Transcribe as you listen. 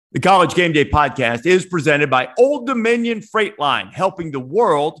The College Game Day podcast is presented by Old Dominion Freight Line, helping the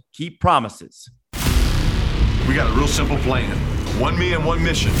world keep promises. We got a real simple plan. One me and one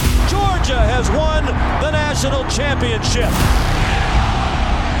mission. Georgia has won the national championship.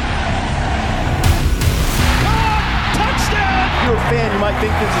 Touchdown! If you're a fan, you might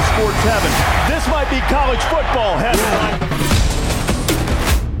think this is sports heaven. This might be college football heaven.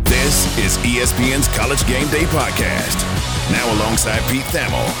 This is ESPN's College Game Day podcast. Now alongside Pete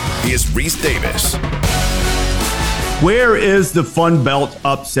Thamel, here's Reese Davis. Where is the Fun Belt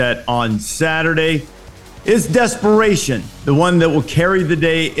upset on Saturday? Is desperation the one that will carry the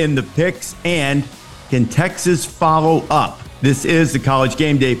day in the picks? And can Texas follow up? This is the College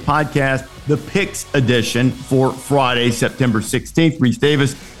Game Day podcast, the picks edition for Friday, September 16th. Reese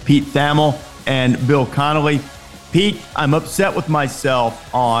Davis, Pete Thamel, and Bill Connolly. Pete, I'm upset with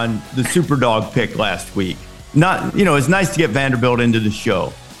myself on the Superdog pick last week. It's nice to get Vanderbilt into the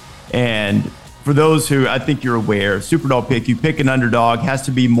show. And for those who I think you're aware, Superdog pick, you pick an underdog, has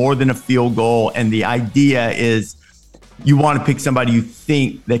to be more than a field goal. And the idea is you want to pick somebody you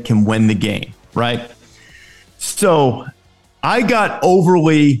think that can win the game, right? So I got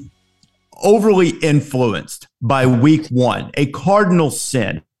overly influenced by week one, a cardinal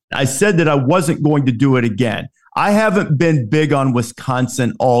sin. I said that I wasn't going to do it again. I haven't been big on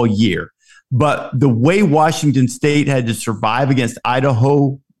Wisconsin all year. But the way Washington State had to survive against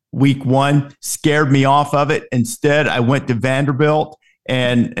Idaho week one scared me off of it. Instead, I went to Vanderbilt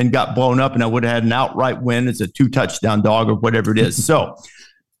and got blown up, and I would have had an outright win as a 2-touchdown dog or whatever it is. So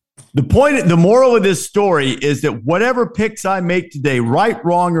the moral of this story is that whatever picks I make today, right,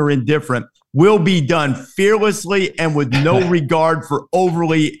 wrong, or indifferent, will be done fearlessly and with no regard for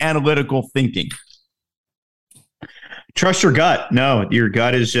overly analytical thinking. Trust your gut. No, your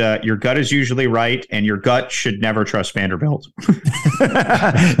gut is usually right, and your gut should never trust Vanderbilt.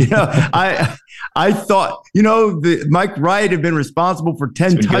 I thought, Mike Wright had been responsible for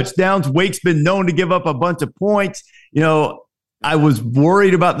 10 touchdowns. Good. Wake's been known to give up a bunch of points. I was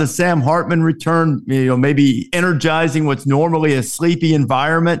worried about the Sam Hartman return, maybe energizing what's normally a sleepy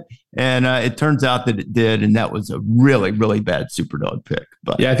environment. And it turns out that it did. And that was a really, really bad Superdog pick.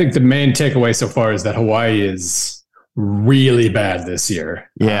 But yeah, I think the main takeaway so far is that Hawaii is really bad this year.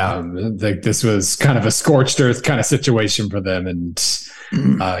 Yeah. This was kind of a scorched earth kind of situation for them. And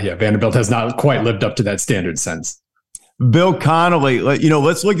Vanderbilt has not quite lived up to that standard since. Bill Connolly,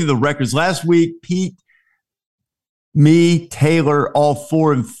 let's look at the records. Last week, Pete, me, Taylor, all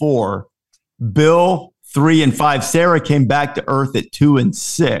 4-4. Bill, 3-5. Sarah came back to earth at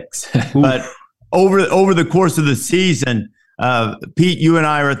 2-6. But over the course of the season, Pete, you and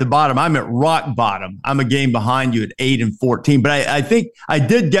I are at the bottom. I'm at rock bottom. I'm a game behind you at 8-14. But I think I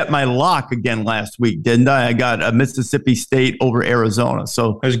did get my lock again last week, didn't I? I got a Mississippi State over Arizona.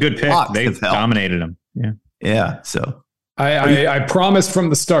 So it was a good pick. They dominated them. Yeah. Yeah. So I promised from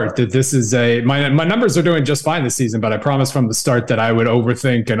the start that this is my numbers are doing just fine this season, but I promised from the start that I would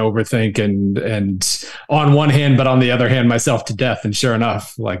overthink and on one hand, but on the other hand, myself to death. And sure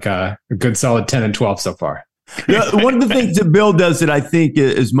enough, like a good solid 10-12 so far. One of the things that Bill does that I think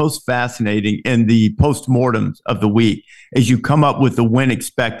is most fascinating in the postmortems of the week is you come up with the win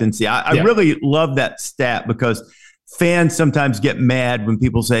expectancy. I really love that stat because fans sometimes get mad when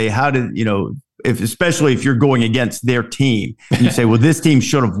people say, especially if you're going against their team, and you say, well, this team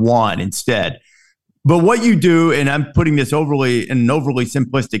should have won instead. But what you do, and I'm putting this in an overly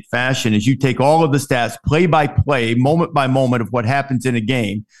simplistic fashion, is you take all of the stats, play by play, moment by moment of what happens in a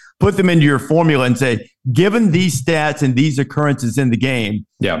game, put them into your formula and say, given these stats and these occurrences in the game,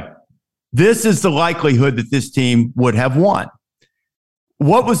 this is the likelihood that this team would have won.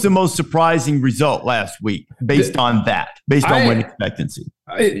 What was the most surprising result last week based on win expectancy?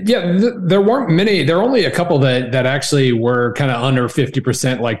 There weren't many. There were only a couple that actually were kind of under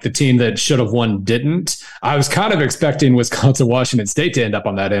 50%, like the team that should have won didn't. I was kind of expecting Wisconsin, Washington State to end up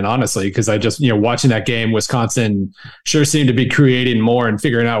on that end, honestly, because I just, watching that game, Wisconsin sure seemed to be creating more and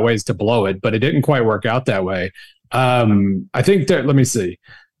figuring out ways to blow it, but it didn't quite work out that way. I think let me see.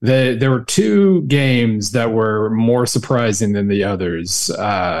 There were two games that were more surprising than the others.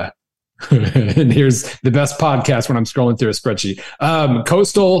 And here's the best podcast when I'm scrolling through a spreadsheet.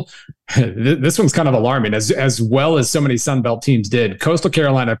 Coastal, this one's kind of alarming. As well as so many Sun Belt teams did, Coastal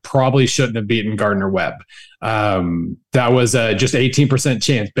Carolina probably shouldn't have beaten Gardner-Webb. That was just 18%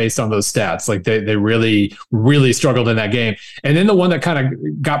 chance based on those stats. Like they really, really struggled in that game. And then the one that kind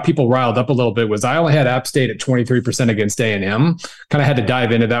of got people riled up a little bit was I only had App State at 23% against A&M. Kind of had to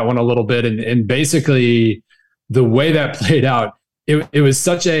dive into that one a little bit. And basically the way that played out, it was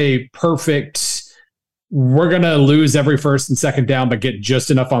such a perfect we're going to lose every first and second down, but get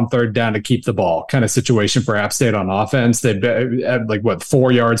just enough on third down to keep the ball kind of situation for App State on offense. They had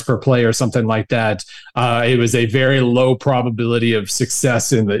 4 yards per play or something like that. It was a very low probability of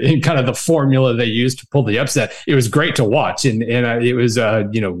success in kind of the formula they used to pull the upset. It was great to watch. And it was,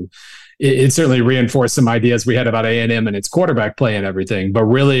 it certainly reinforced some ideas we had about A&M and its quarterback play and everything. But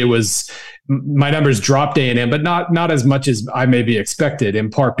really, it was my numbers dropped A&M, but not as much as I maybe expected.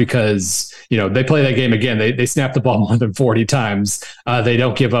 In part because they play that game again. They snap the ball more than 40 times. They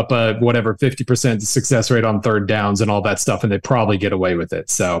don't give up a 50% success rate on third downs and all that stuff, and they probably get away with it.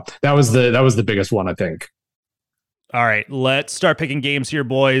 So that was the biggest one, I think. All right, let's start picking games here,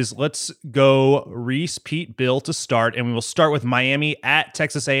 boys. Let's go Reese, Pete, Bill to start, and we will start with Miami at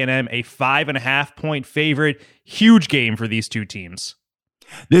Texas A&M, a 5.5-point favorite. Huge game for these two teams.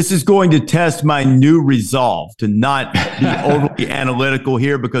 This is going to test my new resolve to not be overly analytical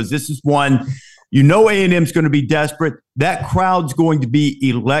here, because this is one, A&M's going to be desperate. That crowd's going to be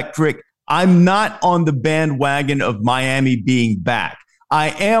electric. I'm not on the bandwagon of Miami being back.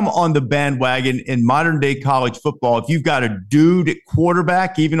 I am on the bandwagon in modern day college football. If you've got a dude at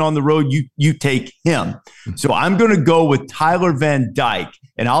quarterback, even on the road, you take him. So I'm going to go with Tyler Van Dyke,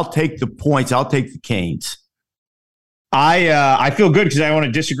 and I'll take the points. I'll take the Canes. I feel good because I want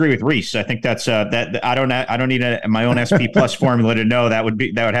to disagree with Reese. I think that's that I don't need my own SP Plus formula to know that would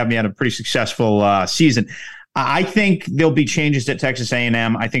have me on a pretty successful season. I think there'll be changes at Texas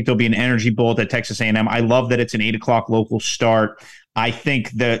A&M. I think there'll be an energy bolt at Texas A&M. I love that it's an 8:00 local start. I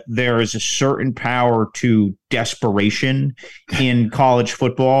think that there is a certain power to desperation in college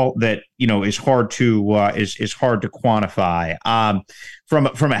football that is hard to is hard to quantify.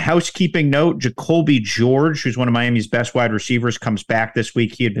 From a housekeeping note, Jacoby George, who's one of Miami's best wide receivers, comes back this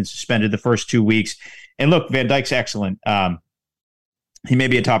week. He had been suspended the first 2 weeks, and look, Van Dyke's excellent. He may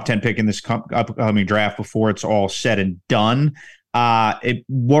be a top 10 pick in this upcoming draft before it's all said and done. It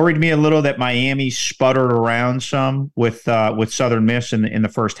worried me a little that Miami sputtered around some with Southern Miss in the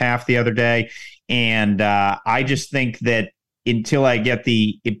first half the other day. And I just think that until I get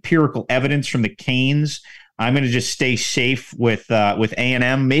the empirical evidence from the Canes, I'm going to just stay safe with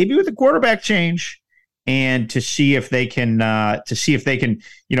A&M, maybe with a quarterback change, and to see if they can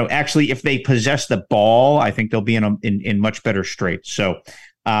actually, if they possess the ball, I think they'll be in much better straits. So,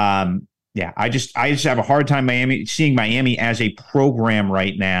 yeah, I just have a hard time seeing Miami as a program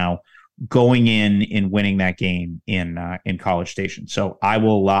right now going in and winning that game in College Station. So I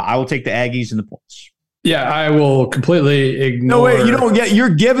will take the Aggies and the points. Yeah, I will completely ignore. No, wait, you don't get. You're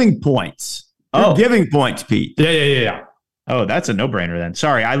giving points. You're giving points, Pete. Yeah. Oh, that's a no-brainer then.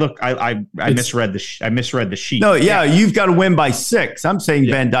 Sorry, I misread the sheet. No, yeah, you've got to win by 6. I'm saying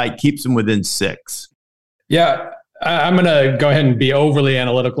Van Dyke keeps them within 6. Yeah. I'm going to go ahead and be overly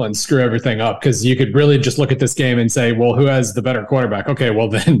analytical and screw everything up, because you could really just look at this game and say, well, who has the better quarterback? Okay, well,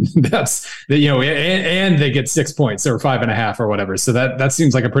 then that's, and they get 6 points or 5.5 or whatever. So that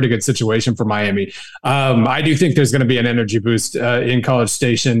seems like a pretty good situation for Miami. I do think there's going to be an energy boost in College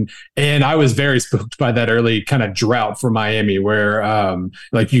Station. And I was very spooked by that early kind of drought for Miami where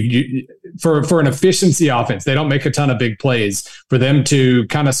for an efficiency offense, they don't make a ton of big plays. For them to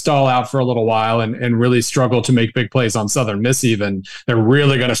kind of stall out for a little while and really struggle to make big plays on Southern Miss, even they're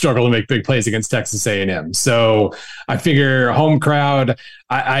really going to struggle to make big plays against Texas A&M. So I figure home crowd,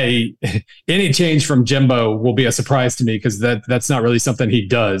 I any change from Jimbo will be a surprise to me, because that's not really something he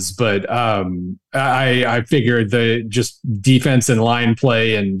does. But I figure the just defense and line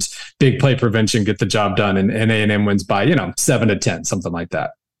play and big play prevention get the job done, and A&M wins by 7-10, something like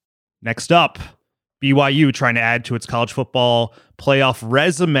that. Next up, BYU trying to add to its college football playoff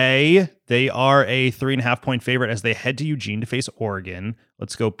resume. They are a 3.5-point favorite as they head to Eugene to face Oregon.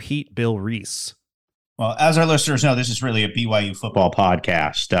 Let's go Pete, Bill, Reese. Well, as our listeners know, this is really a BYU football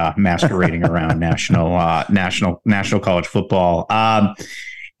podcast masquerading around national college football.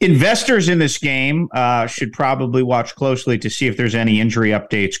 Investors in this game should probably watch closely to see if there's any injury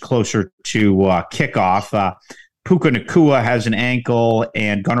updates closer to kickoff. Puka Nacua has an ankle,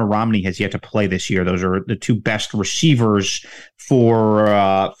 and Gunnar Romney has yet to play this year. Those are the two best receivers for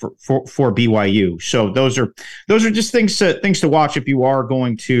BYU. So those are just things to watch if you are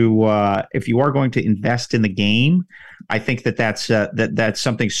going to invest in the game. I think that's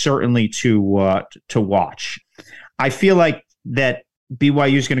something certainly to watch. I feel like that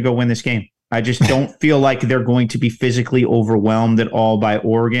BYU is going to go win this game. I just don't feel like they're going to be physically overwhelmed at all by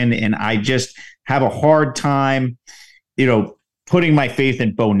Oregon, and I just have a hard time, putting my faith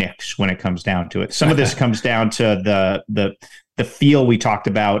in Bo Nix when it comes down to it. Some of this comes down to the feel we talked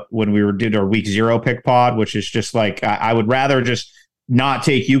about when we did our week 0 pick pod, which is just like I would rather just not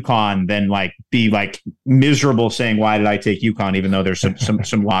take UConn than like be like miserable saying, why did I take UConn? Even though there's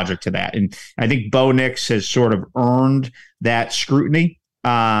some logic to that. And I think Bo Nix has sort of earned that scrutiny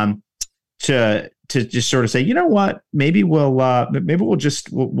to just sort of say, you know what, maybe we'll just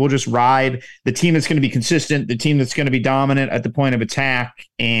ride the team that's going to be consistent, the team that's going to be dominant at the point of attack,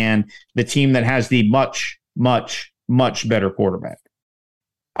 and the team that has the much, much, much better quarterback.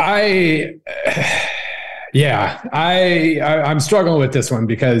 I'm struggling with this one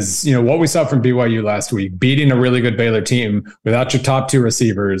because, what we saw from BYU last week, beating a really good Baylor team without your top two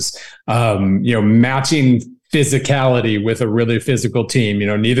receivers, matching physicality with a really physical team.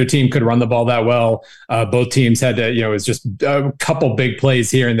 Neither team could run the ball that well. Both teams had to, it was just a couple big plays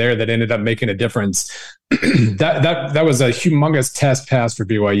here and there that ended up making a difference. That was a humongous test pass for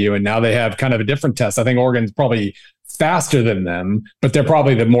BYU. And now they have kind of a different test. I think Oregon's probably faster than them, but they're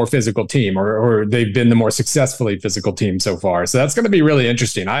probably the more physical team, or they've been the more successfully physical team so far. So that's going to be really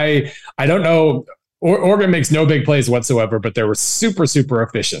interesting. I don't know. Oregon makes no big plays whatsoever, but they were super, super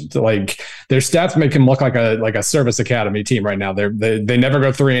efficient. Like their stats make them look like a service academy team right now. They never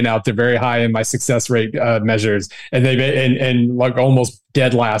go 3 and out. They're very high in my success rate measures, and and like almost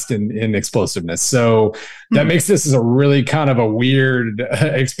dead last in explosiveness. So that makes this as a really kind of a weird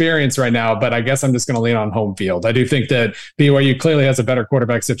experience right now. But I guess I'm just going to lean on home field. I do think that BYU clearly has a better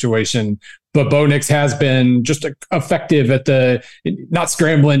quarterback situation, but Bo Nix has been just effective at not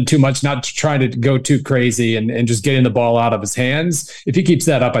scrambling too much, not trying to go too crazy, and just getting the ball out of his hands. If he keeps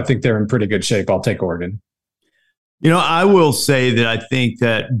that up, I think they're in pretty good shape. I'll take Oregon. I will say that I think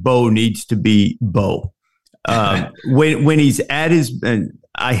that Bo needs to be Bo. When he's at his, and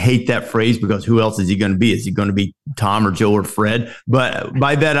I hate that phrase because who else is he going to be? Is he going to be Tom or Joe or Fred? But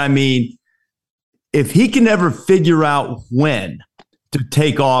by that, I mean, if he can ever figure out when to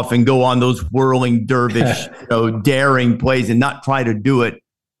take off and go on those whirling dervish, daring plays and not try to do it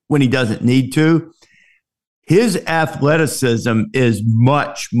when he doesn't need to, his athleticism is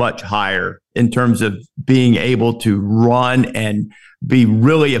much, much higher in terms of being able to run and be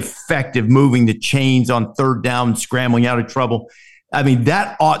really effective moving the chains on third down, scrambling out of trouble. I mean,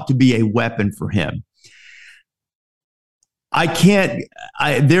 that ought to be a weapon for him.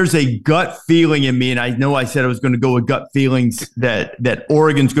 There's a gut feeling in me, and I know I said I was going to go with gut feelings that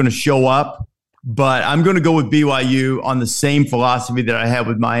Oregon's going to show up, but I'm going to go with BYU on the same philosophy that I have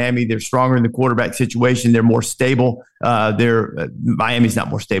with Miami. They're stronger in the quarterback situation. They're more stable. Miami's not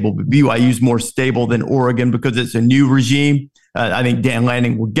more stable, but BYU's more stable than Oregon because it's a new regime. I think Dan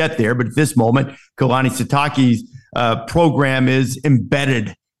Lanning will get there, but at this moment, Kalani Sitake's program is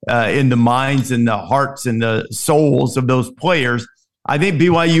embedded in the minds and the hearts and the souls of those players. I think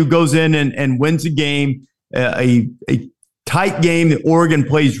BYU goes in and wins a game, a tight game that Oregon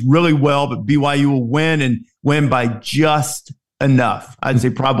plays really well, but BYU will win and win by just enough. I'd say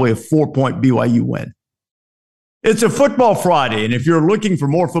probably a 4-point BYU win. It's a Football Friday, and if you're looking for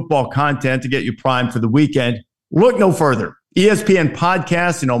more football content to get you primed for the weekend, look no further. ESPN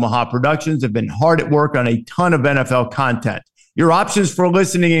Podcasts and Omaha Productions have been hard at work on a ton of NFL content. Your options for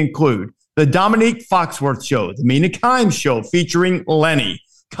listening include The Dominique Foxworth Show, The Mina Kimes Show featuring Lenny,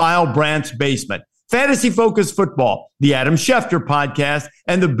 Kyle Brandt's Basement, Fantasy Focus Football, The Adam Schefter Podcast,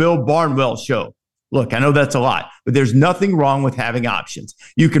 and The Bill Barnwell Show. Look, I know that's a lot, but there's nothing wrong with having options.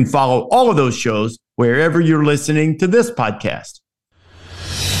 You can follow all of those shows wherever you're listening to this podcast.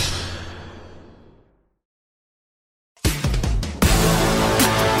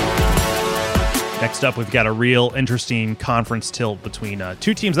 Next up, we've got a real interesting conference tilt between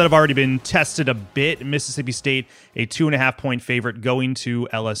two teams that have already been tested a bit. Mississippi State, a 2.5-point favorite going to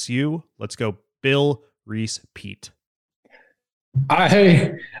LSU. Let's go Bill, Reese, Pete. From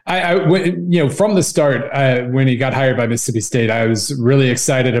the start, when he got hired by Mississippi State, I was really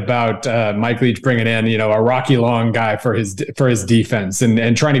excited about Mike Leach bringing in, a Rocky Long guy for his defense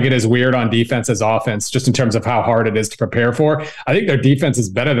and trying to get as weird on defense as offense, just in terms of how hard it is to prepare for. I think their defense is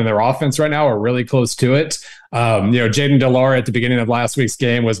better than their offense right now, or really close to it. Jaden DeLaura at the beginning of last week's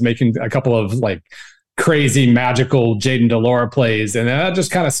game was making a couple of crazy magical Jaden DeLaura plays, and that just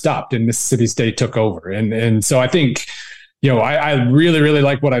kind of stopped, and Mississippi State took over. And so I think, I really, really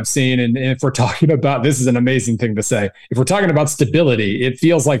like what I've seen. And if we're talking about, this is an amazing thing to say, if we're talking about stability, it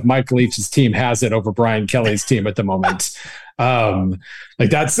feels like Mike Leach's team has it over Brian Kelly's team at the moment.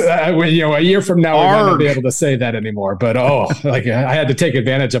 That's, a year from now, we're not going to be able to say that anymore. But, I had to take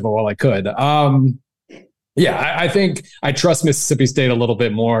advantage of it while I could. I think I trust Mississippi State a little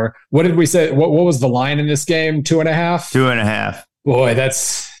bit more. What did we say? What was the line in this game? 2.5? 2.5. Boy,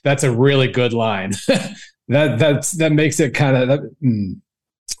 that's a really good line. That makes it kind of.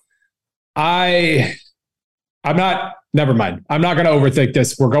 I'm not Never mind. I'm not going to overthink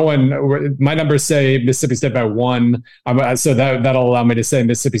this. My numbers say Mississippi State by 1. So that'll allow me to say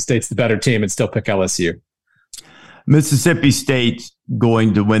Mississippi State's the better team and still pick LSU. Mississippi State's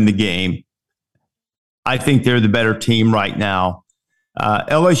going to win the game. I think they're the better team right now.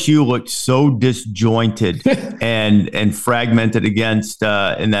 LSU looked so disjointed and fragmented against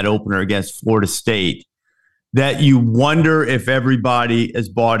in that opener against Florida State that you wonder if everybody is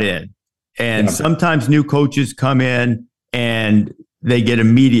bought in. And sometimes new coaches come in and they get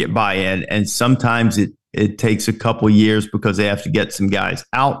immediate buy-in, and sometimes it takes a couple of years because they have to get some guys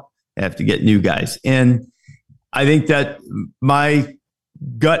out, they have to get new guys in. I think that my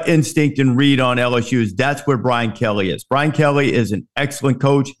gut instinct and read on LSU is that's where Brian Kelly is. Brian Kelly is an excellent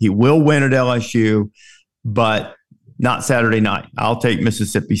coach. He will win at LSU, but not Saturday night. I'll take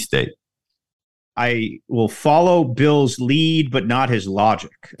Mississippi State. I will follow Bill's lead, but not his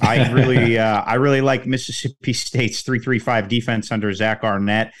logic. I really like Mississippi State's 3-3-5 defense under Zach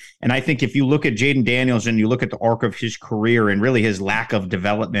Arnett. And I think if you look at Jaden Daniels and you look at the arc of his career and really his lack of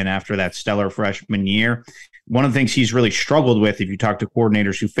development after that stellar freshman year, one of the things he's really struggled with, if you talk to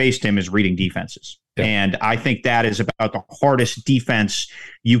coordinators who faced him, is reading defenses. Yeah. And I think that is about the hardest defense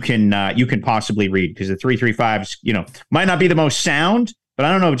you can possibly read, because the 3-3-5s, might not be the most sound, but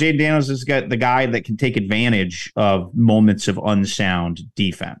I don't know if Jaden Daniels is the guy that can take advantage of moments of unsound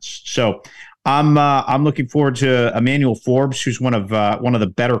defense. So I'm looking forward to Emmanuel Forbes, who's one of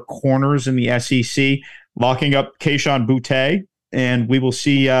the better corners in the SEC, locking up Kayshon Boutte, and we will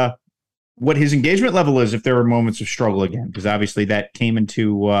see what his engagement level is if there are moments of struggle again, because obviously that came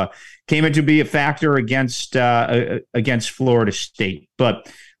into be a factor against Florida State.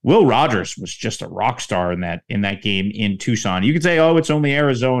 But Will Rogers was just a rock star in that game in Tucson. You could say, oh, it's only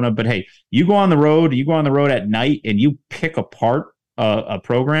Arizona, but hey, you go on the road at night and you pick apart a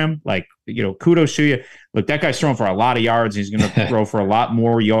program, like, kudos to you. Look, that guy's throwing for a lot of yards. He's going to throw for a lot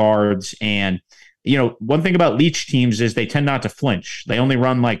more yards. And, one thing about Leach teams is they tend not to flinch. They only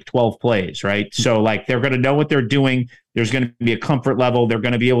run like 12 plays, right? So like they're going to know what they're doing. There's going to be a comfort level. They're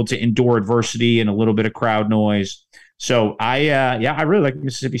going to be able to endure adversity and a little bit of crowd noise. So I really like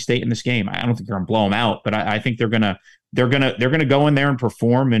Mississippi State in this game. I don't think they're going to blow them out, but I think they're going to go in there and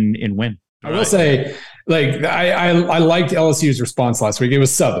perform and win. I will say, like, I liked LSU's response last week. It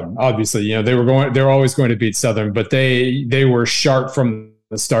was Southern, obviously. They were always going to beat Southern, but they were sharp from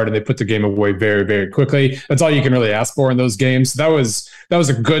the start and they put the game away very, very quickly. That's all you can really ask for in those games. That was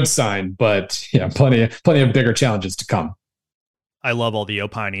a good sign, but yeah, plenty of bigger challenges to come. I love all the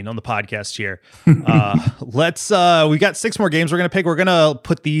opining on the podcast here. We got 6 more games we're going to pick. We're going to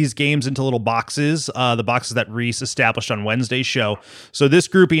put these games into little boxes, the boxes that Reese established on Wednesday's show. So this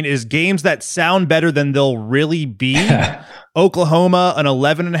grouping is games that sound better than they'll really be. Oklahoma, an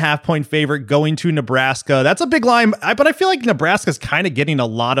 11.5 point favorite going to Nebraska. That's a big line, but I feel like Nebraska's kind of getting a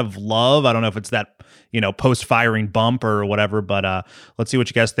lot of love. I don't know if it's that, post-firing bump or whatever, but let's see what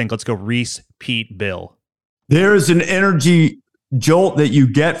you guys think. Let's go Reese, Pete, Bill. There's an energy jolt that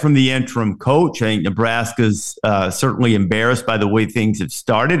you get from the interim coach. I think Nebraska's certainly embarrassed by the way things have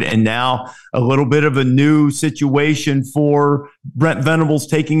started, and now a little bit of a new situation for Brent Venables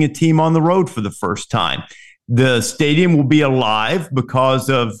taking a team on the road for the first time. The stadium will be alive because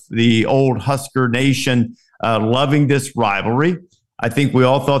of the old Husker Nation loving this rivalry. I think we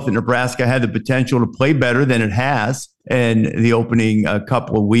all thought that Nebraska had the potential to play better than it has in the opening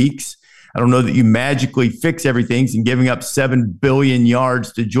couple of weeks. I don't know that you magically fix everything, and giving up 7 billion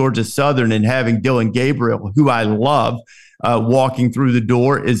yards to Georgia Southern and having Dylan Gabriel, who I love, walking through the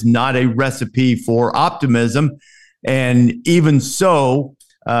door is not a recipe for optimism. And even so,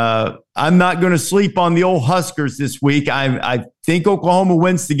 I'm not going to sleep on the old Huskers this week. I think Oklahoma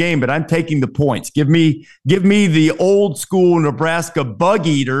wins the game, but I'm taking the points. Give me the old school Nebraska Bug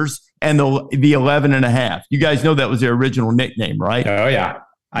Eaters and the 11.5. You guys know that was their original nickname, right? Oh yeah.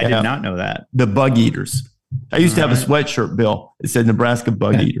 I did not know that. The Bug Eaters. I used to have a sweatshirt, Bill. It said Nebraska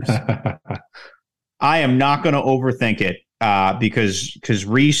Bug Eaters. I am not going to overthink it because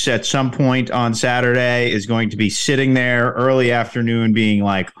Reese at some point on Saturday is going to be sitting there early afternoon being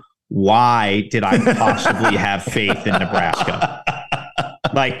like, why did I possibly have faith in Nebraska?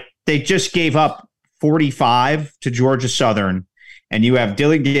 Like, they just gave up 45 to Georgia Southern. And you have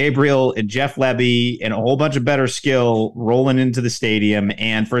Dylan Gabriel and Jeff Lebby and a whole bunch of better skill rolling into the stadium.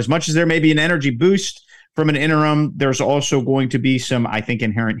 And for as much as there may be an energy boost from an interim, there's also going to be some, I think,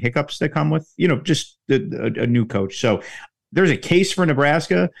 inherent hiccups that come with, just a new coach. So there's a case for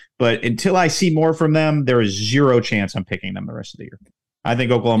Nebraska, but until I see more from them, there is zero chance I'm picking them the rest of the year. I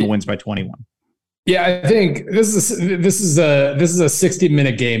think Oklahoma wins by 21. Yeah, I think this is a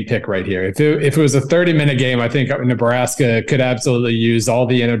 60-minute game pick right here. If it was a 30-minute game, I think Nebraska could absolutely use all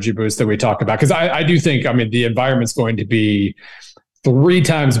the energy boost that we talk about, because I do think, I mean, the environment's going to be 3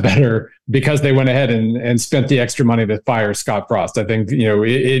 times better because they went ahead and spent the extra money to fire Scott Frost. I think,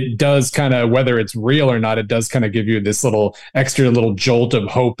 it does kind of, whether it's real or not, it does kind of give you this extra little jolt of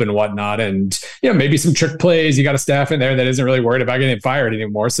hope and whatnot. And, maybe some trick plays. You got a staff in there that isn't really worried about getting fired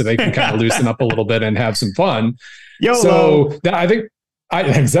anymore, so they can kind of loosen up a little bit and have some fun. So I think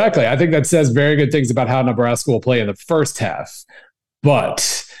that says very good things about how Nebraska will play in the first half.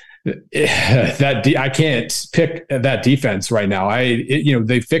 But I can't pick that defense right now.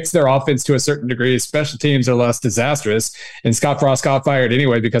 They fixed their offense to a certain degree. Special teams are less disastrous, and Scott Frost got fired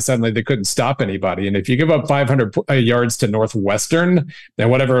anyway because suddenly they couldn't stop anybody. And if you give up 500 yards to Northwestern, then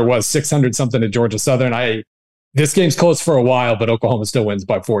whatever it was, 600 something to Georgia Southern, this game's close for a while, but Oklahoma still wins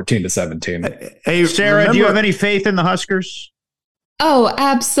by 14-17. Hey, Sarah, do you have any faith in the Huskers? Oh,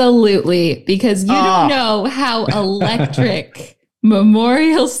 absolutely, because you don't know how electric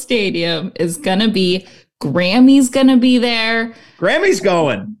Memorial Stadium is going to be. Grammy's going to be there. Grammy's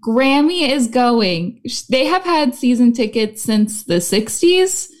going. Grammy is going. They have had season tickets since the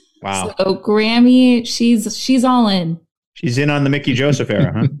 60s. Wow. So Grammy, she's all in. She's in on the Mickey Joseph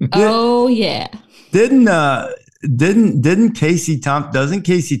era, huh? Oh, yeah. Doesn't Casey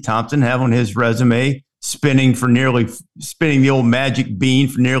Thompson have on his resume spinning the old magic bean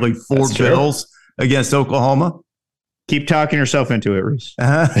for nearly 4 bills against Oklahoma? Keep talking yourself into it, Reese.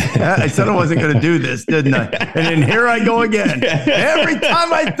 I said I wasn't going to do this, didn't I? And then here I go again. Every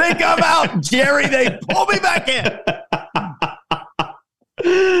time I think I'm out, Jerry, they pull me back in.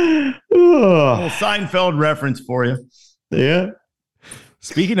 Little Seinfeld reference for you. Yeah.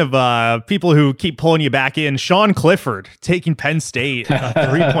 Speaking of people who keep pulling you back in, Sean Clifford taking Penn State, a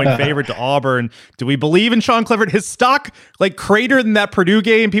 3-point favorite to Auburn. Do we believe in Sean Clifford? His stock cratered in that Purdue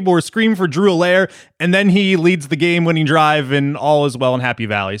game. People were screaming for Drew Allaire, and then he leads the game-winning drive, and all is well in Happy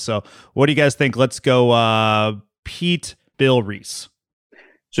Valley. So what do you guys think? Let's go Pete, Bill, Reese.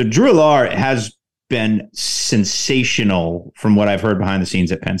 So Drew Allaire has been sensational from what I've heard behind the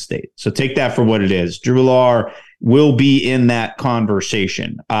scenes at Penn State. So take that for what it is. Drew Allaire will be in that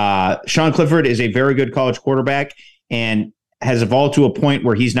conversation. Sean Clifford is a very good college quarterback and has evolved to a point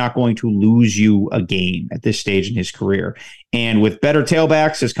where he's not going to lose you a game at this stage in his career. And with better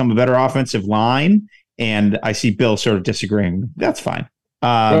tailbacks has come a better offensive line. And I see Bill sort of disagreeing. That's fine.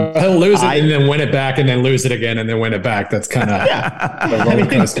 He'll lose it and then win it back and then lose it again and then win it back. That's kind of a roller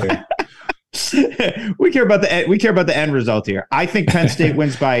coaster. We care about the end result here. I think Penn State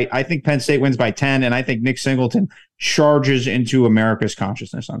wins by 10, and I think Nick Singleton charges into America's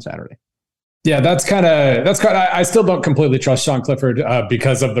consciousness on Saturday. Yeah, that's kind of. I still don't completely trust Sean Clifford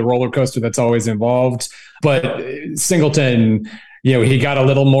because of the roller coaster that's always involved. But Singleton, he got a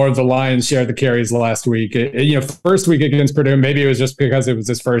little more of the lion's share of the carries last week. First week against Purdue, maybe it was just because it was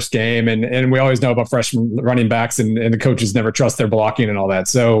his first game. And we always know about freshman running backs and the coaches never trust their blocking and all that.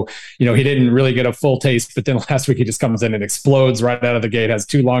 So, he didn't really get a full taste. But then last week he just comes in and explodes right out of the gate, has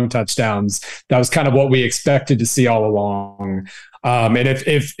 2 long touchdowns. That was kind of what we expected to see all along. And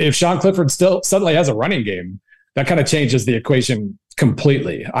if Sean Clifford still suddenly has a running game, that kind of changes the equation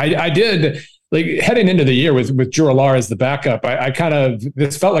completely. I did. Heading into the year with Drew Allaire as the backup,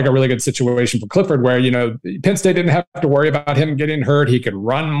 this felt like a really good situation for Clifford where, Penn State didn't have to worry about him getting hurt. He could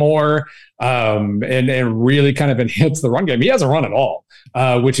run more and really kind of enhance the run game. He hasn't run at all,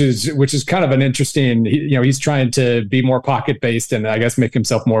 which is kind of an interesting, he's trying to be more pocket based and I guess make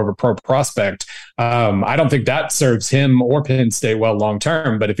himself more of a pro prospect. I don't think that serves him or Penn State well long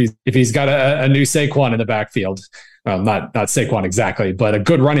term, but if he's got a new Saquon in the backfield, not Saquon exactly, but a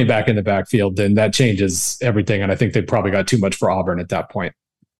good running back in the backfield, then that changes everything. And I think they probably got too much for Auburn at that point.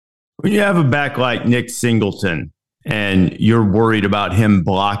 When you have a back like Nick Singleton and you're worried about him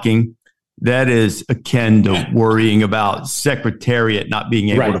blocking, that is akin to worrying about Secretariat not being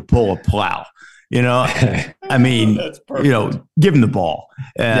able to pull a plow. I mean, give him the ball.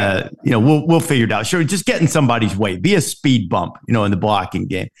 We'll figure it out. Sure, just get in somebody's way. Be a speed bump, in the blocking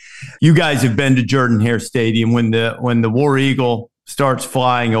game. You guys have been to Jordan-Hare Stadium. When the War Eagle starts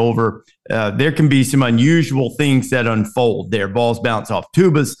flying over, there can be some unusual things that unfold there. Balls bounce off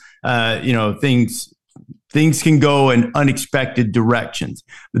tubas. Things can go in unexpected directions.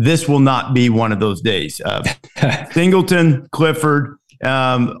 But this will not be one of those days. Singleton, Clifford,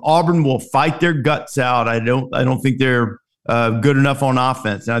 Auburn will fight their guts out. I don't think they're good enough on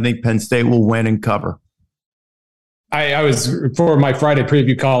offense, and I think Penn State will win and cover. I was, for my Friday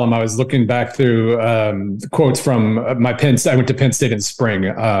preview column, I was looking back through quotes from my I went to Penn State in spring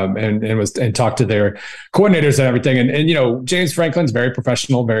and talked to their coordinators and everything. And James Franklin's very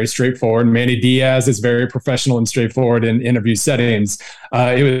professional, very straightforward. Manny Diaz is very professional and straightforward in interview settings.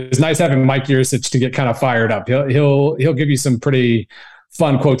 It was nice having Mike Yurcich to get kind of fired up. He'll give you some pretty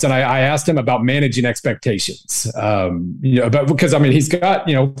fun quotes. And I asked him about managing expectations, because he's got,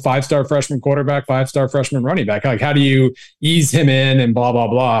 5-star freshman quarterback, 5-star freshman running back. Like, how do you ease him in and blah, blah,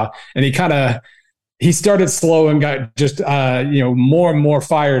 blah. And he started slow and got just, more and more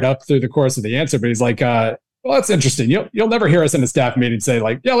fired up through the course of the answer. But he's like, well, that's interesting. You'll never hear us in a staff meeting say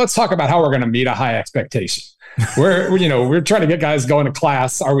like, yeah, let's talk about how we're going to meet a high expectation. We're trying to get guys going to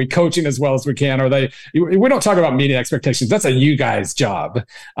class. Are we coaching as well as we can? We don't talk about meeting expectations. That's a you guys job.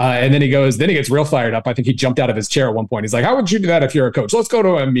 And then he gets real fired up. I think he jumped out of his chair at one point. He's like, how would you do that if you're a coach? Let's go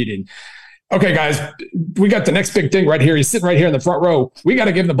to a meeting. Okay, guys, we got the next big thing right here. He's sitting right here in the front row. We got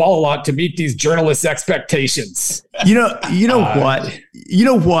to give him the ball a lot to meet these journalists' expectations. You know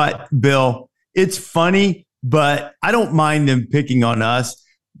what, Bill? It's funny, but I don't mind them picking on us.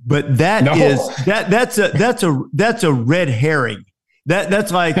 But that's a red herring.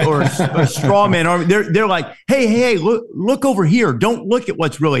 That's like, or a straw man army. They're like, hey, look over here. Don't look at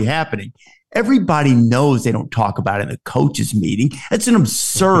what's really happening. Everybody knows they don't talk about it in the coaches meeting. It's an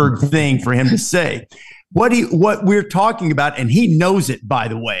absurd thing for him to say. What we're talking about, and he knows it, by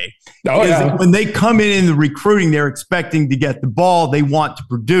the way, is when they come in the recruiting, they're expecting to get the ball. They want to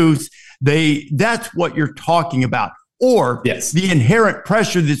produce. That's what you're talking about. Or the inherent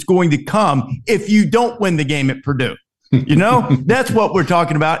pressure that's going to come if you don't win the game at Purdue. That's what we're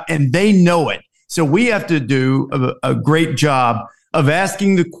talking about, and they know it. So we have to do a great job of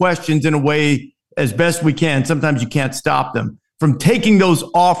asking the questions in a way as best we can. Sometimes you can't stop them from taking those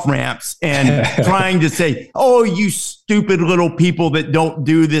off ramps and trying to say, oh, you stupid little people that don't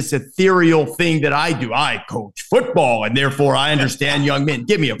do this ethereal thing that I do. I coach football, and therefore I understand young men.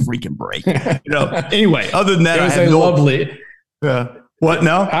 Give me a freaking break. Anyway, other than that, what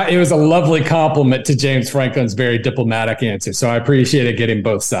now? It was a lovely compliment to James Franklin's very diplomatic answer. So I appreciated getting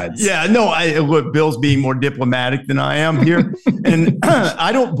both sides. Yeah, no, look, Bill's being more diplomatic than I am here. And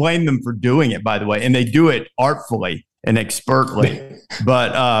I don't blame them for doing it, by the way. And they do it artfully and expertly,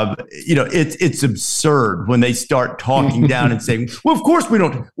 but it's absurd when they start talking down and saying, well, of course we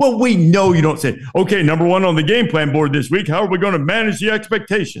don't. Well, we know you don't say, okay, number one on the game plan board this week, how are we going to manage the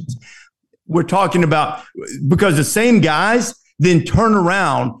expectations? We're talking about, because the same guys then turn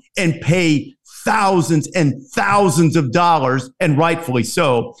around and pay thousands and thousands of dollars, and rightfully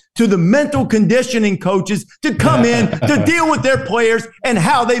so, to the mental conditioning coaches to come in to deal with their players and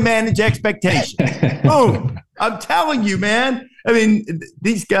how they manage expectations. Boom. I'm telling you, man. I mean,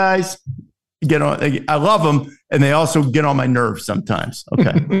 these guys get on. I love them, and they also get on my nerves sometimes.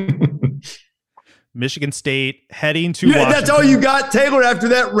 Okay. Michigan State heading to Washington. That's all you got, Taylor. After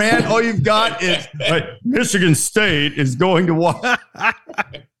that rant, all you've got is Michigan State is going to Washington.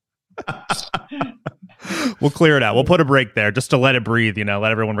 We'll clear it out. We'll put a break there just to let it breathe,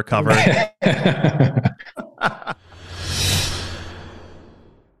 let everyone recover.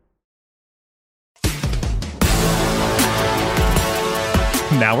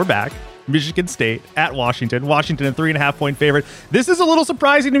 Now we're back. Michigan State at Washington. Washington a 3.5-point favorite. This is a little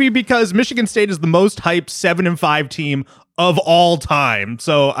surprising to me because Michigan State is the most hyped 7-5 team of all time.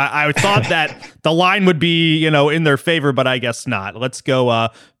 So I thought that the line would be, in their favor, but I guess not. Let's go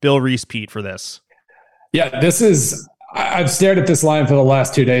Bill Reese Pete for this. Yeah, I've stared at this line for the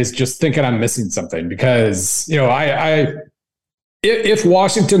last 2 days, just thinking I'm missing something because, if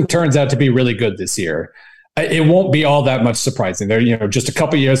Washington turns out to be really good this year, it won't be all that much surprising. They're, just a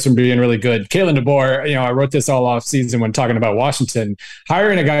couple years from being really good. Kalen DeBoer, I wrote this all off season when talking about Washington.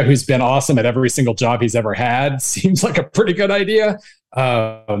 Hiring a guy who's been awesome at every single job he's ever had seems like a pretty good idea.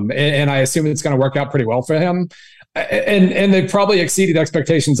 And I assume it's going to work out pretty well for him. And they probably exceeded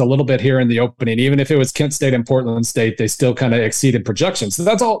expectations a little bit here in the opening. Even if it was Kent State and Portland State, they still kind of exceeded projections. So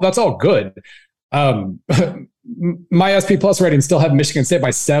that's all good. My SP Plus rating still have Michigan State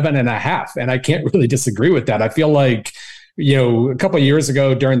by 7.5, and I can't really disagree with that. I feel like, a couple of years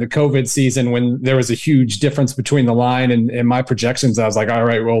ago during the COVID season when there was a huge difference between the line and my projections, I was like, all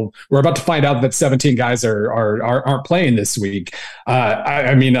right, well, we're about to find out that 17 guys aren't playing this week.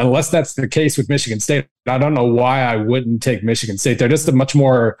 I mean, unless that's the case with Michigan State, I don't know why I wouldn't take Michigan State. They're just a much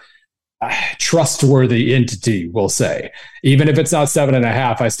more trustworthy entity, we'll say. Even if it's not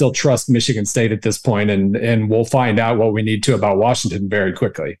 7.5, I still trust Michigan State at this point, and we'll find out what we need to about Washington very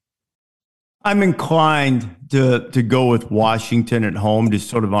quickly. I'm inclined to go with Washington at home, just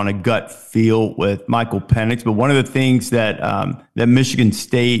sort of on a gut feel with Michael Penix. But one of the things that that Michigan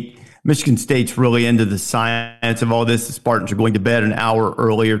State's really into the science of all this. The Spartans are going to bed an hour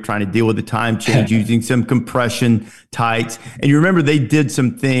earlier, trying to deal with the time change using some compression tights. And you remember they did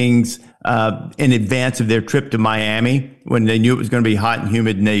some things in advance of their trip to Miami when they knew it was going to be hot and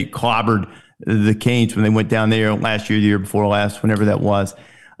humid, and they clobbered the Canes when they went down there last year, the year before last, whenever that was.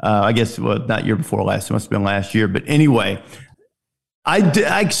 I guess, well, not year before last. It must have been last year. But anyway,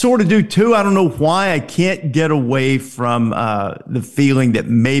 I sort of do too. I don't know why. I can't get away from the feeling that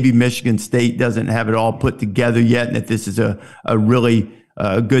maybe Michigan State doesn't have it all put together yet, and that this is a really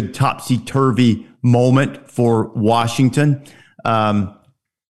good topsy-turvy moment for Washington.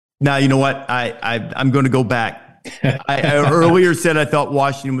 Now, you know what? I'm going to go back. I earlier said I thought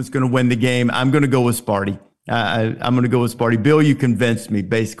Washington was going to win the game. I'm going to go with Sparty. I'm going to go with Sparty. Bill, you convinced me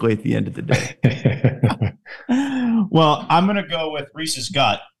basically at the end of the day. Well, I'm going to go with Reese's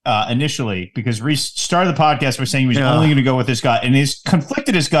gut initially, because Reese started the podcast by saying he was only going to go with his gut, and he's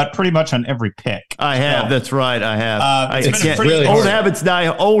conflicted his gut pretty much on every pick. I have. That's right. I have. Really old habits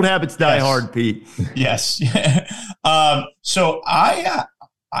die hard, Pete. Yes. So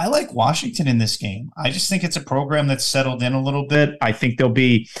I like Washington in this game. I just think it's a program that's settled in a little bit. I think there'll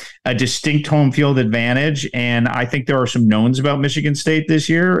be a distinct home field advantage, and I think there are some knowns about Michigan State this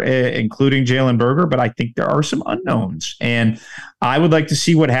year, including Jalen Berger, but I think there are some unknowns, and I would like to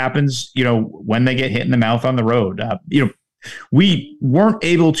see what happens, when they get hit in the mouth on the road. We weren't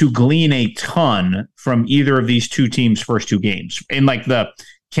able to glean a ton from either of these two teams' first two games in like the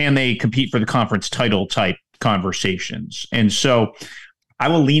can they compete for the conference title type conversations. And so I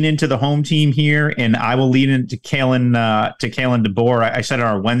will lean into the home team here, and I will lean into Kalen DeBoer. I said on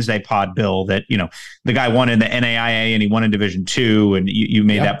our Wednesday pod, Bill, that the guy won in the NAIA and he won in Division II, and you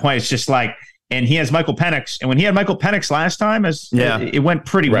made that point. It's just like, and he has Michael Penix, and when he had Michael Penix last time, it went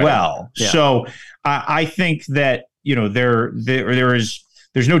pretty well. Yeah. So I think that there's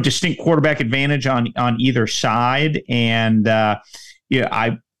no distinct quarterback advantage on either side, and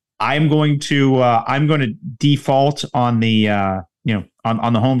I'm going to default on the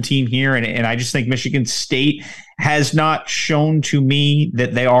on the home team here. And I just think Michigan State has not shown to me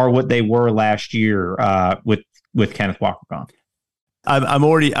that they are what they were last year with Kenneth Walker gone. I'm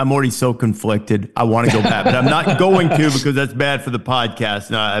already so conflicted. I want to go back, but I'm not going to, because that's bad for the podcast.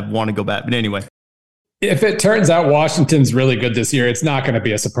 And I want to go back. But anyway. If it turns out Washington's really good this year, it's not going to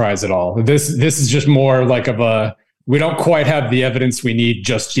be a surprise at all. This is just more like we don't quite have the evidence we need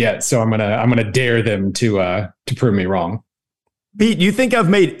just yet. So I'm gonna dare them to prove me wrong. Pete, do you think I've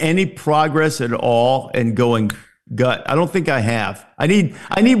made any progress at all in going gut? I don't think I have. I need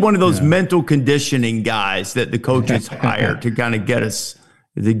one of those mental conditioning guys that the coaches hire to kind of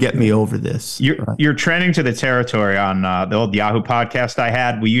get me over this. You're trending to the territory on the old Yahoo podcast I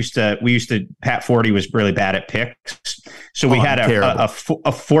had. We used to Pat Forty was really bad at picks. So we had a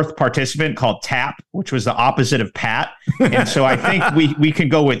fourth participant called Tap, which was the opposite of Pat. And so I think we can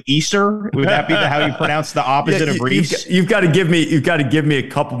go with Easter. Would that be how you pronounce the opposite of Reese? You've got to give me a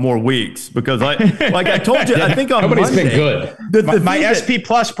couple more weeks, because like I told you, I think on nobody's Monday, been good. My SP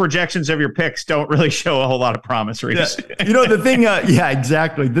Plus projections of your picks don't really show a whole lot of promise, Reese. The thing,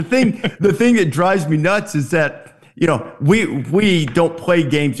 exactly. The thing that drives me nuts is that we don't play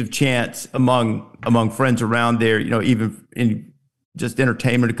games of chance among friends around there. Even in just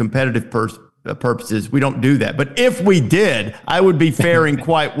entertainment or competitive purposes, we don't do that. But if we did, I would be faring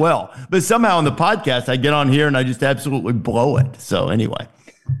quite well. But somehow on the podcast, I get on here and I just absolutely blow it. So anyway.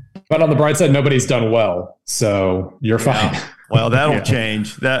 But on the bright side, nobody's done well, so you're fine. Well, that'll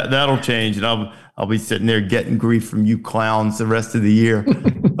change. That'll change, and I'll be sitting there getting grief from you clowns the rest of the year.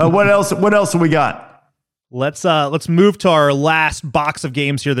 What else? What else have we got? Let's move to our last box of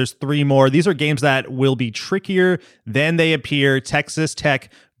games here. There's 3 more. These are games that will be trickier than they appear. Texas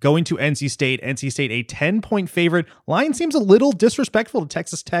Tech going to NC State. NC State a 10-point favorite. Line seems a little disrespectful to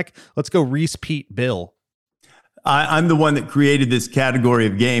Texas Tech. Let's go Reese, Pete, Bill. I'm the one that created this category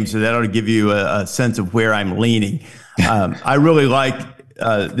of games, so that ought to give you a sense of where I'm leaning. I really like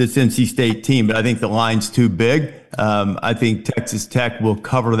this NC State team, but I think the line's too big. I think Texas Tech will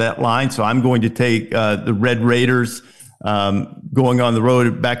cover that line, so I'm going to take the Red Raiders going on the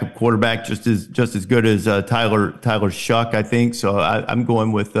road. Backup quarterback just as good as Tyler Shuck, I think. So I'm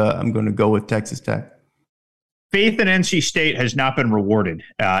going to go with Texas Tech. faith in NC State has not been rewarded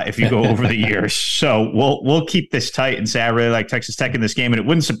if you go over the years. So we'll keep this tight and say I really like Texas Tech in this game, and it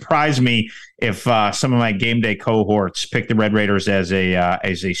wouldn't surprise me if some of my game day cohorts pick the Red Raiders as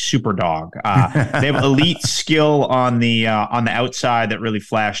a super dog. They have elite skill on the outside that really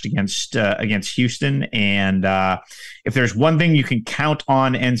flashed against Houston, and if there's one thing you can count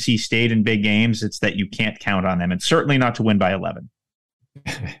on NC State in big games, it's that you can't count on them, and certainly not to win by 11.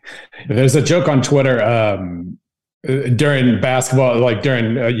 There's a joke on Twitter during basketball, like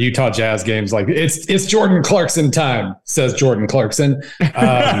during Utah Jazz games, like it's Jordan Clarkson time, says Jordan Clarkson.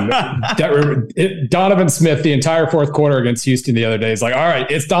 Donovan Smith, the entire fourth quarter against Houston the other day, is like, all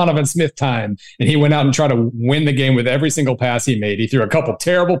right, it's Donovan Smith time. And he went out and tried to win the game with every single pass he made. He threw a couple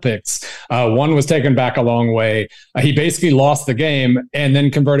terrible picks. One was taken back a long way. He basically lost the game and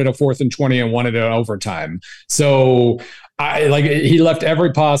then converted a 4th and 20 and won it in overtime. So he left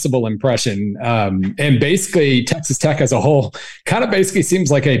every possible impression. And basically Texas Tech as a whole kind of basically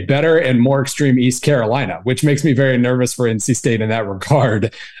seems like a better and more extreme East Carolina, which makes me very nervous for NC State in that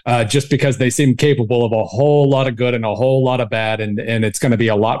regard, just because they seem capable of a whole lot of good and a whole lot of bad. And it's going to be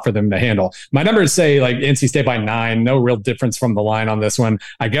a lot for them to handle. My numbers say like NC State by 9, no real difference from the line on this one.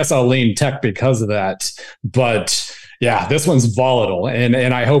 I guess I'll lean Tech because of that, but yeah, this one's volatile, and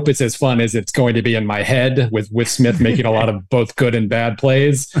I hope it's as fun as it's going to be in my head with Smith making a lot of both good and bad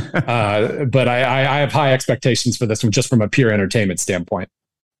plays. But I have high expectations for this one just from a pure entertainment standpoint.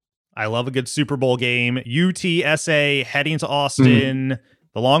 I love a good Super Bowl game. UTSA heading to Austin.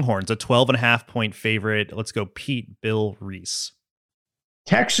 The Longhorns, a 12.5-point favorite. Let's go Pete, Bill, Reese.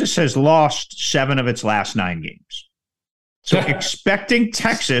 Texas has lost 7 of its last 9 games. So expecting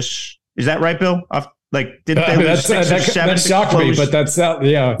Texas, is that right, Bill? Like, didn't they lose 6 or 7? That shocked me, but that's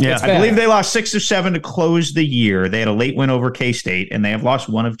yeah. I believe they lost 6 or 7 to close the year. They had a late win over K-State, and they have lost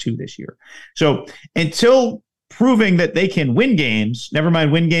 1 of 2 this year. So until proving that they can win games, never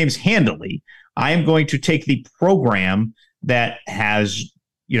mind win games handily, I am going to take the program that has,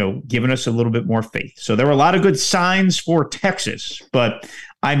 given us a little bit more faith. So there were a lot of good signs for Texas, but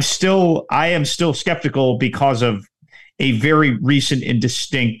I am still skeptical because of a very recent and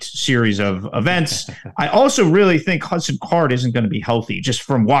distinct series of events. I also really think Hudson Card isn't going to be healthy just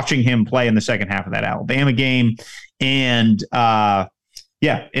from watching him play in the second half of that Alabama game. And and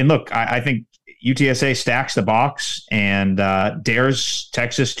look, I think UTSA stacks the box and dares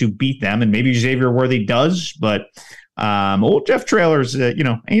Texas to beat them. And maybe Xavier Worthy does, but old Jeff Traylor's,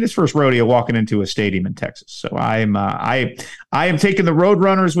 ain't his first rodeo walking into a stadium in Texas. So I am taking the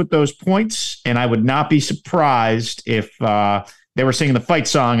Roadrunners with those points, and I would not be surprised if they were singing the fight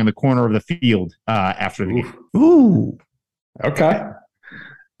song in the corner of the field after the game. Ooh, okay.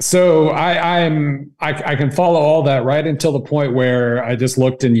 So I can follow all that right until the point where I just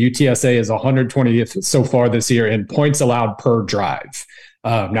looked, and UTSA is 120th so far this year in points allowed per drive.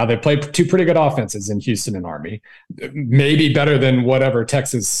 Now they played 2 pretty good offenses in Houston and Army, maybe better than whatever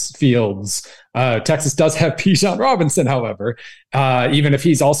Texas fields. Texas does have Bijan Robinson, however, even if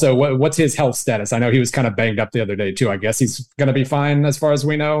he's also, what's his health status? I know he was kind of banged up the other day too. I guess he's going to be fine as far as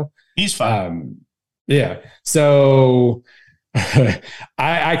we know. He's fine. Yeah. So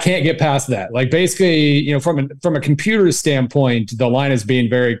I can't get past that. Like basically, from a computer standpoint, the line is being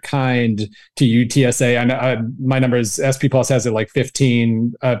very kind to UTSA. I know my number is SP Plus has it like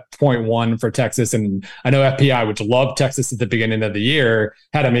 15.1 for Texas, and I know FPI, which loved Texas at the beginning of the year,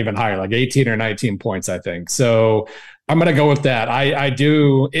 had them even higher, like 18 or 19 points, I think. So I'm going to go with that. I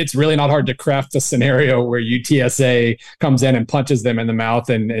do. It's really not hard to craft a scenario where UTSA comes in and punches them in the mouth,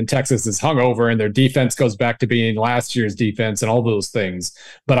 and Texas is hungover and their defense goes back to being last year's defense and all those things.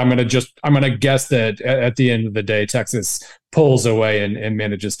 But I'm going to guess that at the end of the day, Texas pulls away and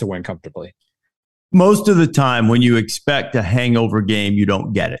manages to win comfortably. Most of the time when you expect a hangover game, you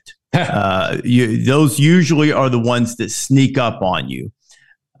don't get it. Those usually are the ones that sneak up on you.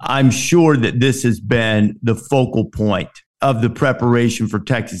 I'm sure that this has been the focal point of the preparation for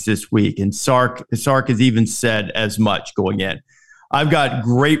Texas this week. And Sark has even said as much going in. I've got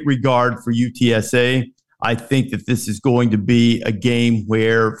great regard for UTSA. I think that this is going to be a game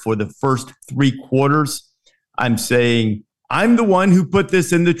where for the first 3 quarters, I'm saying I'm the one who put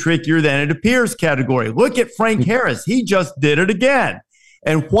this in the trickier than it appears category. Look at Frank Harris. He just did it again.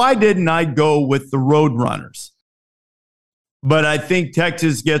 And why didn't I go with the Roadrunners? But I think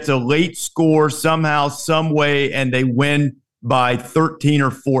Texas gets a late score somehow, some way, and they win by 13 or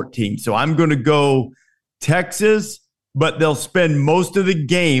 14. So I'm going to go Texas, but they'll spend most of the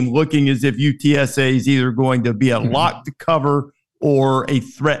game looking as if UTSA is either going to be a lock to cover or a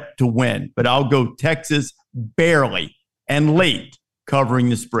threat to win. But I'll go Texas barely and late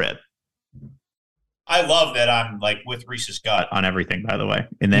covering the spread. I love that I'm like with Reese's gut on everything, by the way.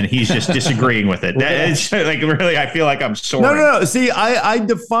 And then he's just disagreeing with it. It's like, really, I feel like I'm soaring. No. See, I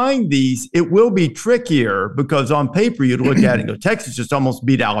define these. It will be trickier because on paper, you'd look at it and go, Texas just almost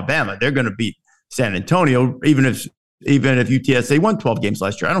beat Alabama. They're going to beat San Antonio, even if UTSA won 12 games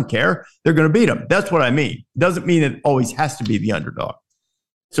last year. I don't care. They're going to beat them. That's what I mean. Doesn't mean it always has to be the underdog.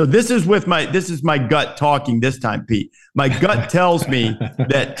 So this is my gut talking this time, Pete. My gut tells me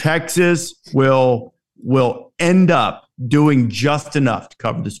that Texas will end up doing just enough to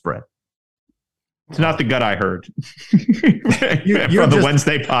cover the spread. It's not the gut I heard from the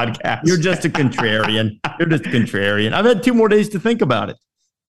Wednesday podcast. You're just a contrarian. I've had 2 more days to think about it.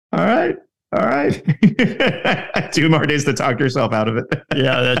 All right. 2 more days to talk yourself out of it.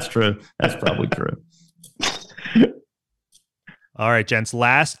 Yeah, that's true. That's probably true. All right, gents.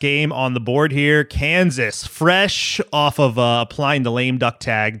 Last game on the board here. Kansas, fresh off of applying the lame duck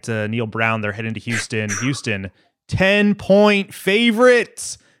tag to Neil Brown. They're heading to Houston. Houston, 10-point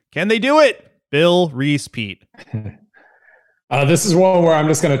favorites. Can they do it? Bill, Reese, Pete. This is one where I'm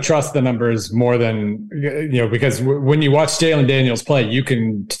just going to trust the numbers more than, because when you watch Jalen Daniels play, you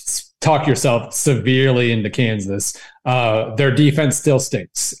can talk yourself severely into Kansas. Their defense still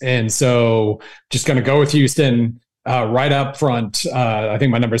stinks. And so just going to go with Houston. Right up front, I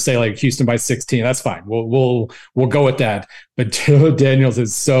think my numbers say like Houston by 16. That's fine. We'll go with that. But Daniels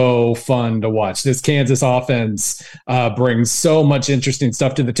is so fun to watch. This Kansas offense brings so much interesting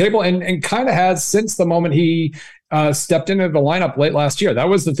stuff to the table, and kind of has since the moment he stepped into the lineup late last year. That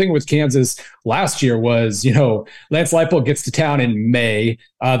was the thing with Kansas last year was, Lance Leipold gets to town in May.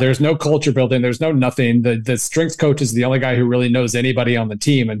 There's no culture building. There's no nothing. The strengths coach is the only guy who really knows anybody on the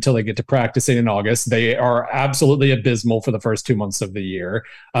team until they get to practicing in August. They are absolutely abysmal for the first 2 months of the year.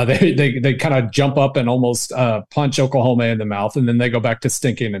 They kind of jump up and almost punch Oklahoma in the mouth, and then they go back to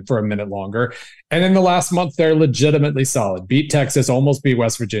stinking for a minute longer. And in the last month, they're legitimately solid. Beat Texas, almost beat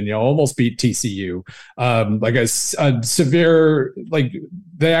West Virginia, almost beat TCU. A severe,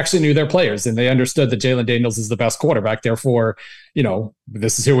 they actually knew their players and they understood that Jalen Daniels is the best quarterback. Therefore,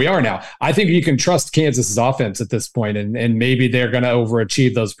 this is who we are now. I think you can trust Kansas's offense at this point, and maybe they're going to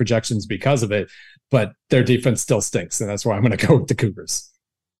overachieve those projections because of it, but their defense still stinks. And that's why I'm going to go with the Cougars.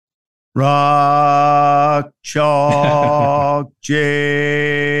 Rock, chalk,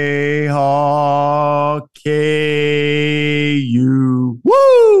 Jayhawk, KU.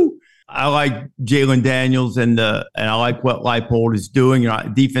 Woo! I like Jalen Daniels and I like what Leipold is doing.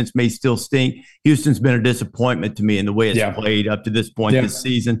 Defense may still stink. Houston's been a disappointment to me in the way it's played up to this point this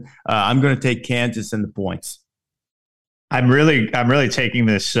season. I'm going to take Kansas in the points. I'm really taking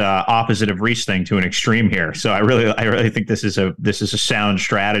this opposite of Reese thing to an extreme here. So I really think this is a sound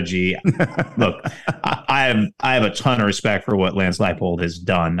strategy. Look, I have a ton of respect for what Lance Leipold has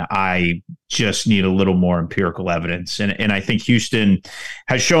done. I just need a little more empirical evidence, and I think Houston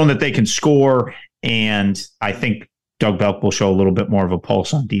has shown that they can score. And I think Doug Belk will show a little bit more of a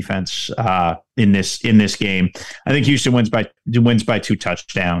pulse on defense in this game. I think Houston wins by 2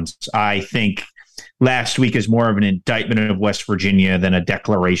 touchdowns. I think last week is more of an indictment of West Virginia than a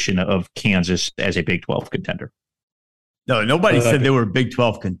declaration of Kansas as a Big 12 contender. No, nobody said they were a Big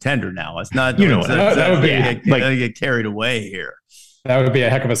 12 contender now. It's not. That would be get carried away here. That would be a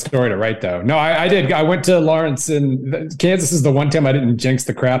heck of a story to write, though. No, I did. I went to Lawrence, and Kansas is the one team I didn't jinx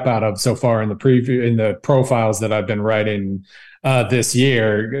the crap out of so far in the profiles that I've been writing this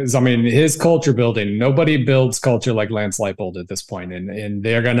year. I mean, his culture building. Nobody builds culture like Lance Leipold at this point, and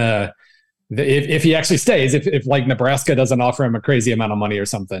they're gonna. If he actually stays, if like Nebraska doesn't offer him a crazy amount of money or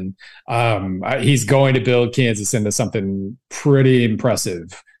something, he's going to build Kansas into something pretty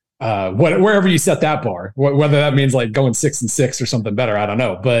impressive. Wherever you set that bar, whether that means like going 6-6 or something better, I don't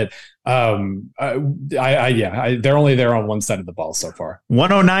know. But they're only there on one side of the ball so far.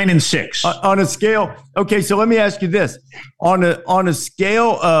 109-6 on a scale. Okay, so let me ask you this: on a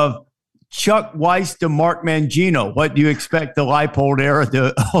scale of Chuck Weiss to Mark Mangino, what do you expect the Leipold era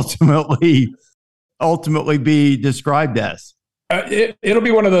to ultimately be described as? It'll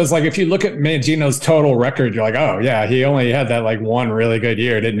be one of those, like, if you look at Mangino's total record, you're like, oh yeah, he only had that like one really good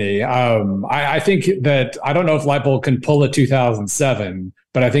year, didn't he? I think that, I don't know if Leipold can pull a 2007,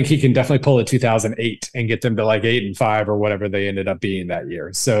 but I think he can definitely pull a 2008 and get them to like 8-5 or whatever they ended up being that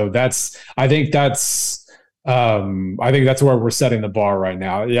year. So I think that's where we're setting the bar right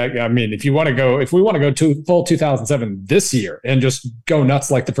now. Yeah, I mean, if we want to go to full 2007 this year and just go nuts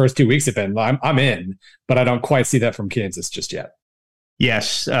like the first 2 weeks have been, I'm in, but I don't quite see that from Kansas just yet.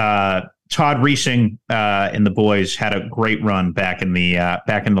 Yes. Todd Reesing and the boys had a great run back in the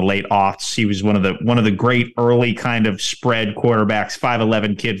late aughts. He was one of the great early kind of spread quarterbacks,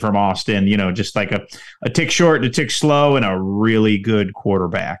 5'11" kid from Austin, just like a tick short and a tick slow and a really good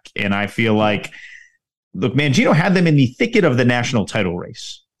quarterback. And I feel like, look, Mangino had them in the thicket of the national title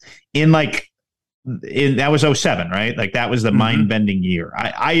race that was 2007, right? Like that was the mind-bending year.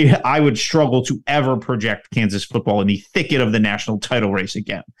 I would struggle to ever project Kansas football in the thicket of the national title race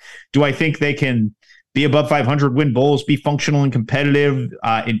again. Do I think they can be above 500, win bowls, be functional and competitive,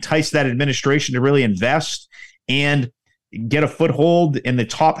 entice that administration to really invest and get a foothold in the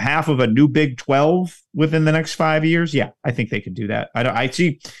top half of a new Big 12 within the next 5 years? Yeah, I think they can do that. I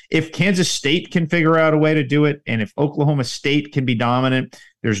see if Kansas State can figure out a way to do it, and if Oklahoma State can be dominant,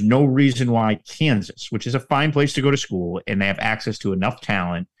 there's no reason why Kansas, which is a fine place to go to school, and they have access to enough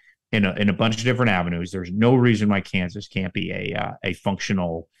talent in a bunch of different avenues, there's no reason why Kansas can't be a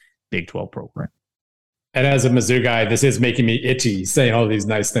functional Big 12 program. And as a Mizzou guy, this is making me itchy saying all these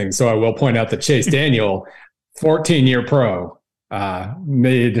nice things. So I will point out that Chase Daniel, 14-year pro,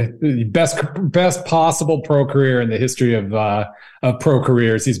 made the best possible pro career in the history of pro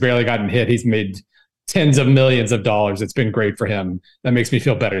careers. He's barely gotten hit. He's made tens of millions of dollars. It's been great for him. That makes me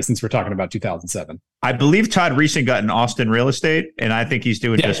feel better since we're talking about 2007. I believe Todd Reesing got in Austin real estate, and I think he's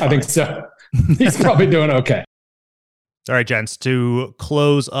doing just fine. I think so. He's probably doing okay. All right, gents, to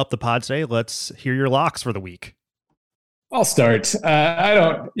close up the pod today, let's hear your locks for the week. I'll start.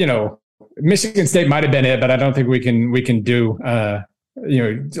 Michigan State might have been it, but I don't think we can do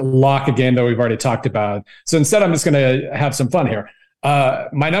lock a game that we've already talked about. So instead, I'm just going to have some fun here.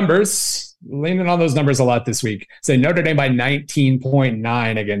 My numbers, leaning on those numbers a lot this week, say Notre Dame by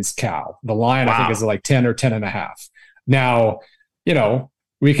 19.9 against Cal. The line, I think, is like 10 or 10.5. Now,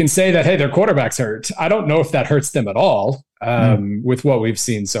 we can say that, hey, their quarterback's hurt. I don't know if that hurts them at all with what we've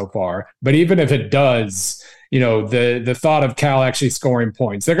seen so far. But even if it does, the thought of Cal actually scoring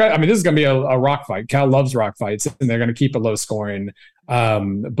points. This is going to be a rock fight. Cal loves rock fights, and they're going to keep it low scoring.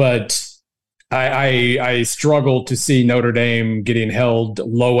 But I struggle to see Notre Dame getting held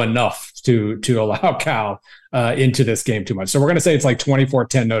low enough to allow Cal into this game too much. So we're going to say it's like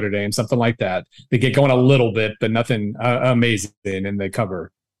 24-10 Notre Dame, something like that. They get going a little bit, but nothing amazing, and they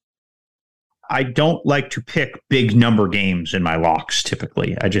cover. I don't like to pick big number games in my locks.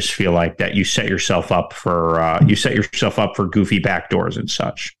 Typically, I just feel like that you set yourself up for goofy backdoors and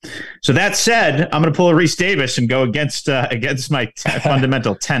such. So that said, I'm going to pull a Reese Davis and go against my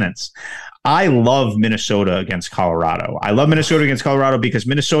fundamental tenets. I love Minnesota against Colorado. I love Minnesota against Colorado because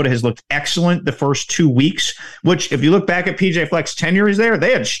Minnesota has looked excellent the first 2 weeks, which if you look back at PJ Fleck's tenure is there,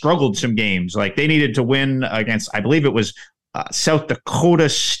 they had struggled some games. Like they needed to win against, I believe it was South Dakota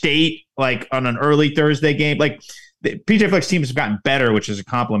State, like on an early Thursday game. Like PJ Fleck's team has gotten better, which is a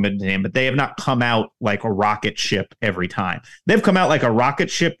compliment to him, but they have not come out like a rocket ship every time. They've come out like a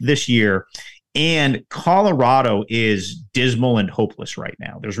rocket ship this year. And Colorado is dismal and hopeless right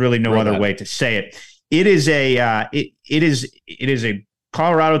now. There's really no other way to say it. It is a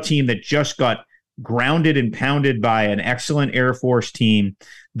Colorado team that just got grounded and pounded by an excellent Air Force team.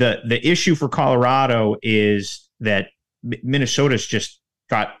 The issue for Colorado is that Minnesota's just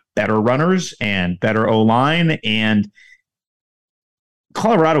got better runners and better O-line, and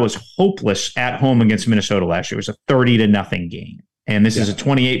Colorado was hopeless at home against Minnesota last year. It was a 30-0 game. And this is a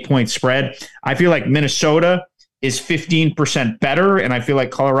 28-point spread. I feel like Minnesota is 15% better, and I feel like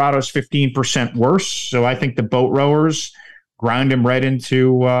Colorado's 15% worse. So I think the boat rowers ground him right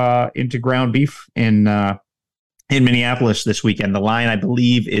into ground beef in Minneapolis this weekend. The line, I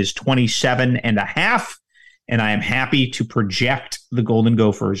believe, is 27.5, and I am happy to project the Golden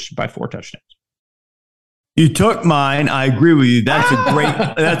Gophers by 4 touchdowns. You took mine. I agree with you. That's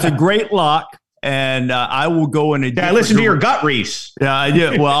a great lock. And I will go in a different listen to your gut, Reese. Yeah, I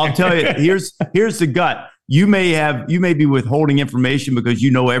did. Well, I'll tell you, here's the gut. You may be withholding information because you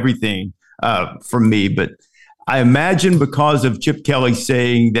know everything from me, but I imagine because of Chip Kelly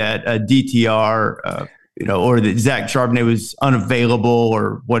saying that DTR, or that Zach Charbonnet was unavailable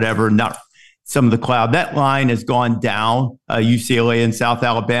or whatever, not some of the cloud, that line has gone down, UCLA and South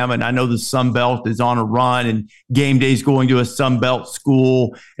Alabama. And I know the Sun Belt is on a run and game day's going to a Sun Belt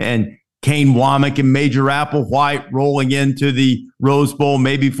school, and Kane Womack and Major Applewhite rolling into the Rose Bowl,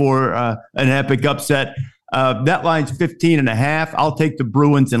 maybe for an epic upset. That line's 15.5. I'll take the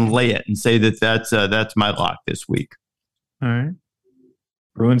Bruins and lay it and say that's my lock this week. All right.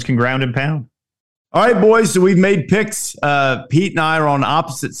 Bruins can ground and pound. All right, boys. So we've made picks. Pete and I are on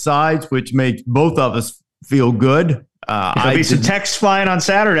opposite sides, which makes both of us feel good. There'll be some texts flying on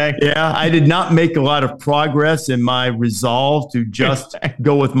Saturday. Yeah, I did not make a lot of progress in my resolve to just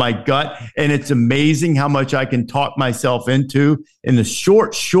go with my gut. And it's amazing how much I can talk myself into in the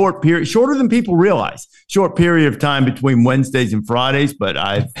short period, shorter than people realize, short period of time between Wednesdays and Fridays. But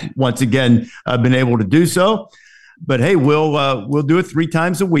I've once again been able to do so. But hey, we'll do it 3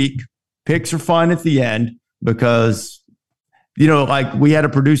 times a week. Picks are fun at the end because, like we had a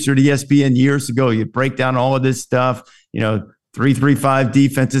producer at ESPN years ago. You break down all of this stuff, 3-3-5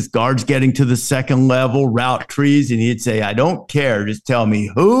 defenses, guards getting to the second level, route trees. And he'd say, I don't care. Just tell me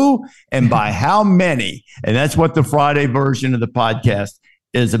who and by how many. And that's what the Friday version of the podcast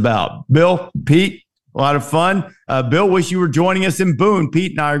is about. Bill, Pete, a lot of fun. Bill, wish you were joining us in Boone.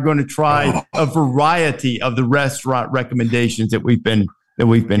 Pete and I are going to try a variety of the restaurant recommendations that we've been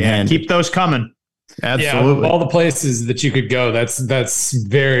handed. Keep those coming. Absolutely. Yeah, all the places that you could go, that's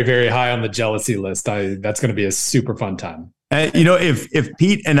very, very high on the jealousy list. That's going to be a super fun time. If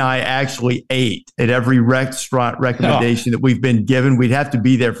Pete and I actually ate at every restaurant recommendation that we've been given, we'd have to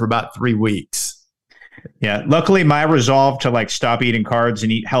be there for about 3 weeks. Yeah. Luckily, my resolve to stop eating carbs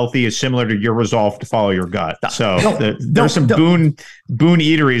and eat healthy is similar to your resolve to follow your gut. So there's some Boone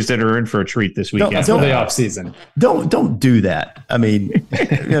eateries that are in for a treat this weekend. That's for the off season. Don't do that. I mean,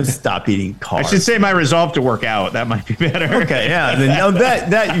 stop eating carbs. I should say my resolve to work out. That might be better. Okay. Yeah.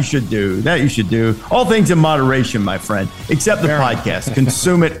 That you should do. That you should do. All things in moderation, my friend. Except the podcast.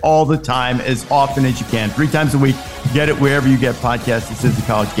 Consume it all the time, as often as you can. 3 times a week. Get it wherever you get podcasts. This is the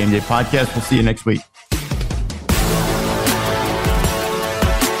College Game Day Podcast. We'll see you next week.